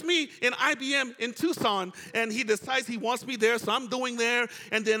places me in IBM in Tucson, and he decides he wants me there, so I'm doing there.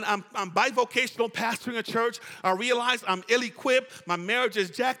 And then I'm bivocational pastoring a church. I realize I'm ill-equipped. My marriage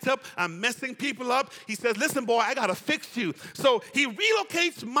is jacked up. I'm messing people up. He says, listen, boy, I got to fix you. So he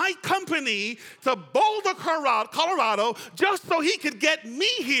relocates my company to Boulder, Colorado, just so he could get me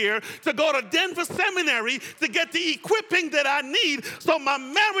here to go to Denver Seminary to get the equipping that I need so my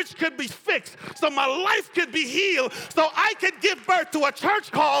marriage could be fixed, so my life could be healed, so I could give birth to a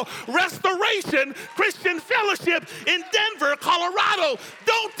church called Restoration Christian Fellowship in Denver, Colorado.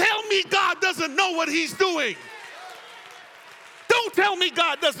 Don't tell me God doesn't know what he's doing. Don't tell me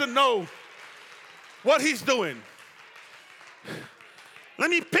God doesn't know what he's doing. Let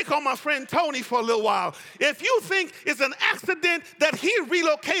me pick on my friend Tony for a little while. If you think it's an accident that he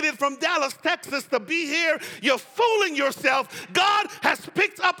relocated from Dallas, Texas to be here, you're fooling yourself. God has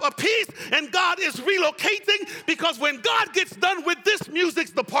picked up a piece, and God is relocating, because when God gets done with this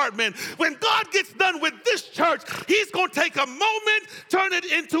music department, when God gets done with this church, he's going to take a moment, turn it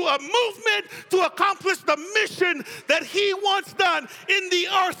into a movement to accomplish the mission that he wants done in the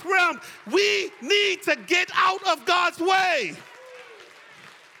earth realm. We need to get out of God's way.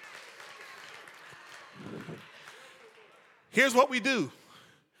 Here's what we do.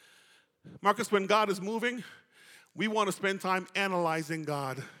 Marcus, when God is moving, we want to spend time analyzing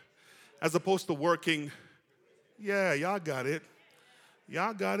God as opposed to working. Yeah, y'all got it.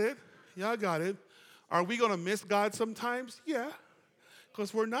 Y'all got it. Y'all got it. Are we going to miss God sometimes? Yeah,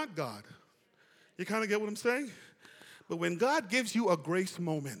 because we're not God. You kind of get what I'm saying? But when God gives you a grace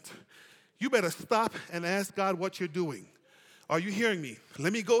moment, you better stop and ask God what you're doing. Are you hearing me?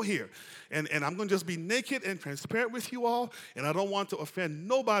 Let me go here. And I'm going to just be naked and transparent with you all, and I don't want to offend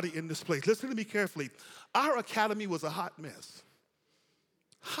nobody in this place. Listen to me carefully. Our academy was a hot mess.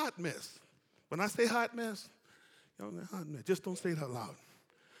 Hot mess. When I say hot mess, hot mess. Just don't say it out loud.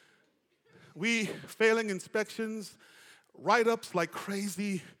 We failing inspections, write-ups like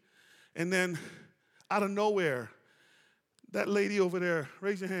crazy, and then out of nowhere, that lady over there,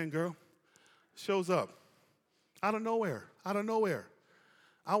 raise your hand, girl, shows up. Out of nowhere.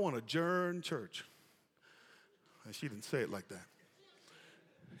 I want to adjourn church. And she didn't say it like that.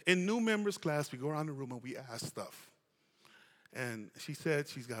 In new members class, we go around the room and we ask stuff. And she said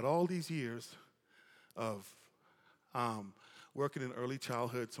she's got all these years of working in early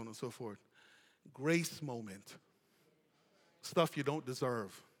childhood, so on and so forth. Grace moment. Stuff you don't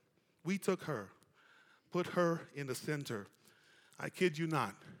deserve. We took her, put her in the center. I kid you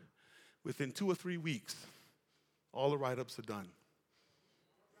not. Within 2 or 3 weeks, all the write-ups are done.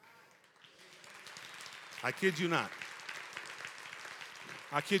 I kid you not.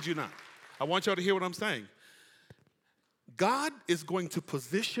 I kid you not. I want y'all to hear what I'm saying. God is going to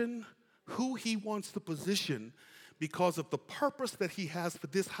position who he wants to position because of the purpose that he has for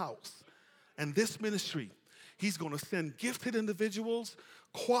this house and this ministry. He's going to send gifted individuals,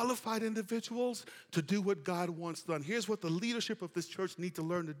 qualified individuals to do what God wants done. Here's what the leadership of this church need to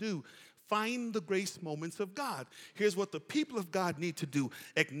learn to do. Find the grace moments of God. Here's what the people of God need to do.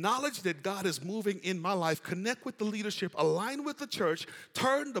 Acknowledge that God is moving in my life. Connect with the leadership. Align with the church.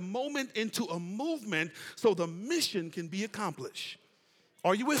 Turn the moment into a movement so the mission can be accomplished.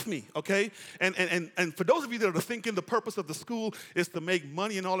 Are you with me? Okay? And for those of you that are thinking the purpose of the school is to make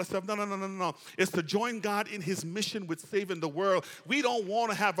money and all that stuff, no. It's to join God in his mission with saving the world. We don't want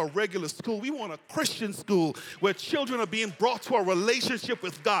to have a regular school. We want a Christian school where children are being brought to a relationship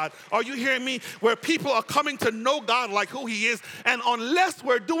with God. Are you hearing me? Where people are coming to know God like who he is. And unless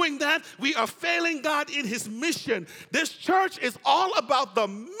we're doing that, we are failing God in his mission. This church is all about the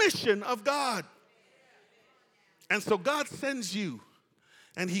mission of God. And so God sends you.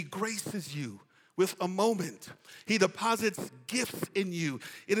 And he graces you with a moment. He deposits gifts in you.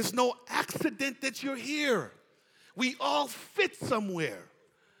 It is no accident that you're here. We all fit somewhere.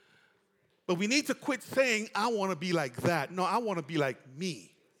 But we need to quit saying, I want to be like that. No, I want to be like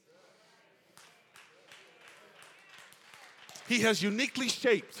me. He has uniquely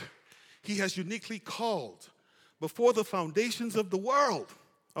shaped. He has uniquely called before the foundations of the world.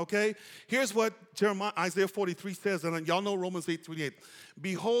 Okay? Here's what Isaiah 43 says, and y'all know Romans 8:28.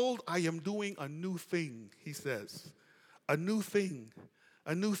 Behold, I am doing a new thing, he says. A new thing.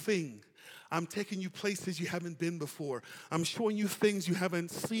 A new thing. I'm taking you places you haven't been before. I'm showing you things you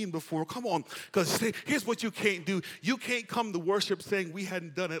haven't seen before. Come on, because here's what you can't do. You can't come to worship saying we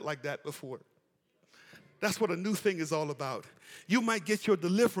hadn't done it like that before. That's what a new thing is all about. You might get your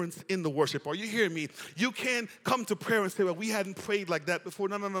deliverance in the worship. Are you hearing me? You can't come to prayer and say, well, we hadn't prayed like that before.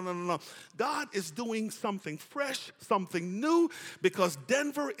 No. God is doing something fresh, something new, because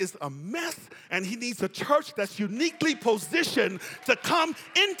Denver is a mess, and he needs a church that's uniquely positioned to come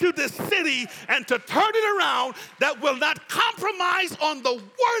into this city and to turn it around that will not compromise on the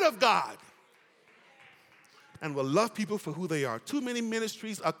word of God and will love people for who they are. Too many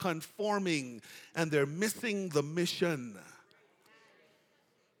ministries are conforming, and they're missing the mission.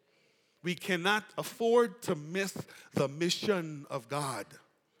 We cannot afford to miss the mission of God.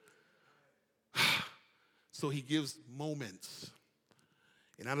 So he gives moments.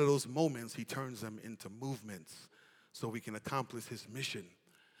 And out of those moments, he turns them into movements so we can accomplish his mission.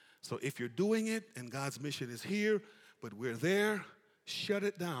 So if you're doing it and God's mission is here, but we're there, shut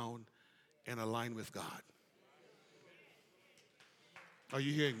it down and align with God. Are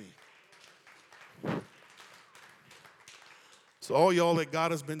you hearing me? So all y'all that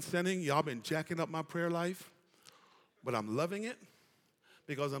God has been sending, y'all been jacking up my prayer life, but I'm loving it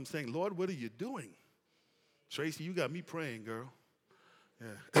because I'm saying, Lord, what are you doing? Tracy, you got me praying, girl.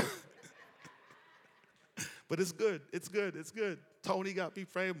 Yeah. But it's good. It's good. It's good. Tony got me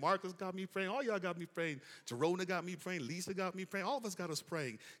praying. Marcus got me praying. All y'all got me praying. Jerona got me praying. Lisa got me praying. All of us got us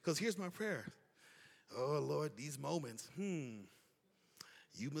praying because here's my prayer. Oh, Lord, these moments,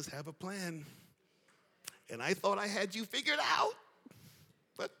 you must have a plan. And I thought I had you figured out,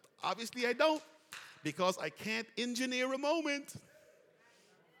 but obviously I don't. because I can't engineer a moment.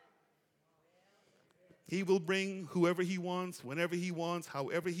 He will bring whoever he wants, whenever he wants,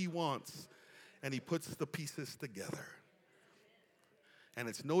 however he wants, and he puts the pieces together. And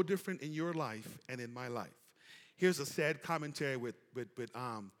it's no different in your life and in my life. Here's a sad commentary with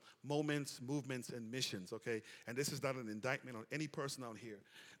moments, movements, and missions, okay? And this is not an indictment on any person out here.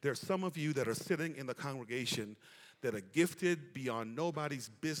 There are some of you that are sitting in the congregation that are gifted beyond nobody's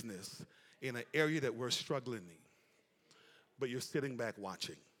business in an area that we're struggling in. But you're sitting back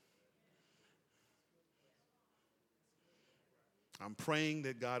watching. I'm praying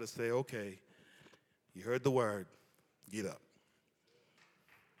that God will say, okay, you heard the word, get up.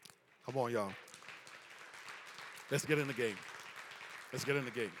 Come on, y'all. Let's get in the game. Let's get in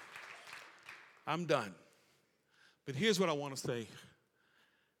the game. I'm done. But here's what I want to say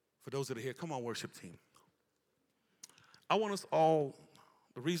for those that are here. Come on, worship team. I want us all,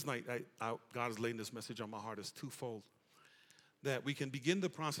 the reason God is laying this message on my heart is twofold. That we can begin the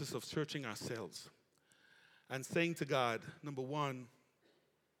process of searching ourselves and saying to God, number one,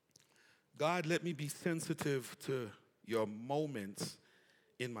 God, let me be sensitive to your moments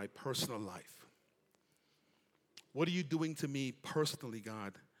in my personal life. What are you doing to me personally,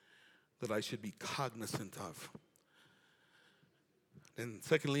 God, that I should be cognizant of? And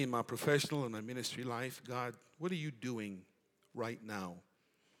secondly, in my professional and my ministry life, God, what are you doing right now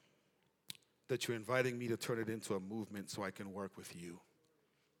that you're inviting me to turn it into a movement so I can work with you?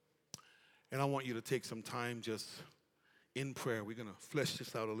 And I want you to take some time just in prayer. We're going to flesh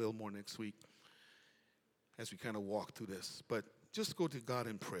this out a little more next week as we kind of walk through this. But just go to God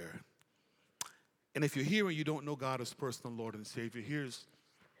in prayer. And if you're here and you don't know God as personal Lord and Savior,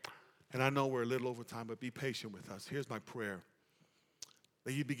 and I know we're a little over time, but be patient with us. Here's my prayer.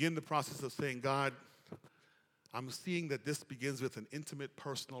 That you begin the process of saying, God, I'm seeing that this begins with an intimate,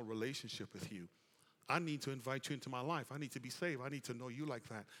 personal relationship with you. I need to invite you into my life. I need to be saved. I need to know you like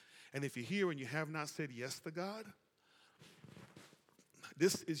that. And if you're here and you have not said yes to God,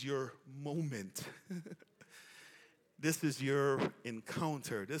 this is your moment. This is your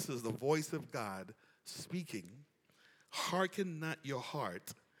encounter. This is the voice of God speaking. Hearken not your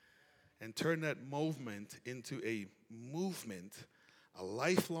heart and turn that movement into a movement, a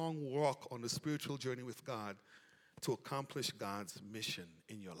lifelong walk on the spiritual journey with God to accomplish God's mission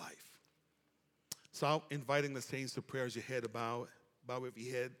in your life. So I'm inviting the saints to pray as your head bow with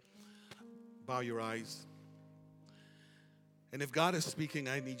your head, bow your eyes. And if God is speaking,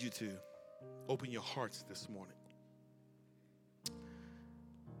 I need you to open your hearts this morning.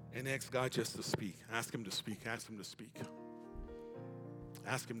 And ask God just to speak. Ask him to speak. Ask him to speak.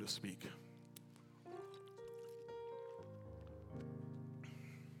 Ask him to speak.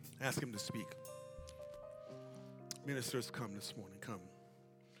 Ask him to speak. Ministers, come this morning. Come.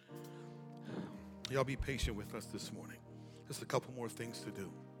 Y'all be patient with us this morning. Just a couple more things to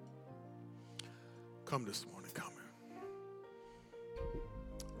do. Come this morning. Come.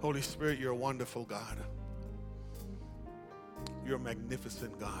 Holy Spirit, you're a wonderful God. You're a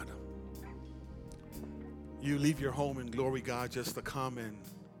magnificent God. You leave your home in glory, God, just to come and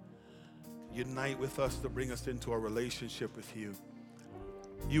unite with us to bring us into a relationship with you.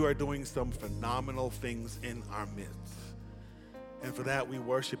 You are doing some phenomenal things in our midst. And for that, we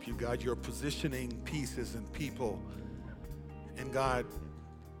worship you, God. You're positioning pieces and people. And God,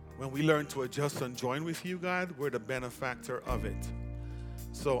 when we learn to adjust and join with you, God, we're the benefactor of it.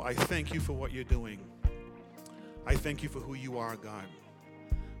 So I thank you for what you're doing. I thank you for who you are, God.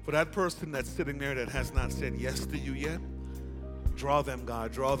 For that person that's sitting there that has not said yes to you yet, draw them,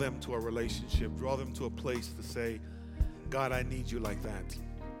 God. Draw them to a relationship. Draw them to a place to say, God, I need you like that.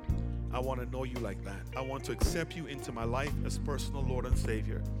 I want to know you like that. I want to accept you into my life as personal Lord and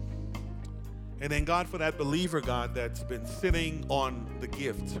Savior. And then, God, for that believer, God, that's been sitting on the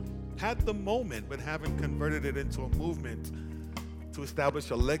gift, had the moment, but haven't converted it into a movement to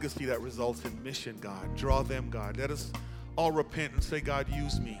establish a legacy that results in mission, God. Draw them, God. Let us all repent and say, God,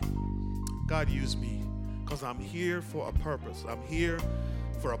 use me. God, use me, because I'm here for a purpose. I'm here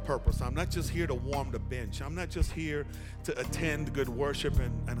for a purpose. I'm not just here to warm the bench. I'm not just here to attend good worship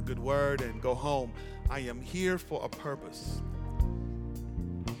and a good word and go home. I am here for a purpose.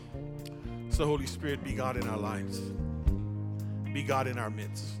 So, Holy Spirit, be God in our lives. Be God in our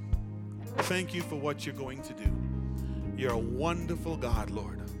midst. Thank you for what you're going to do. You're a wonderful God,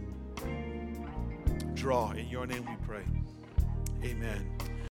 Lord. Draw. In your name we pray. Amen.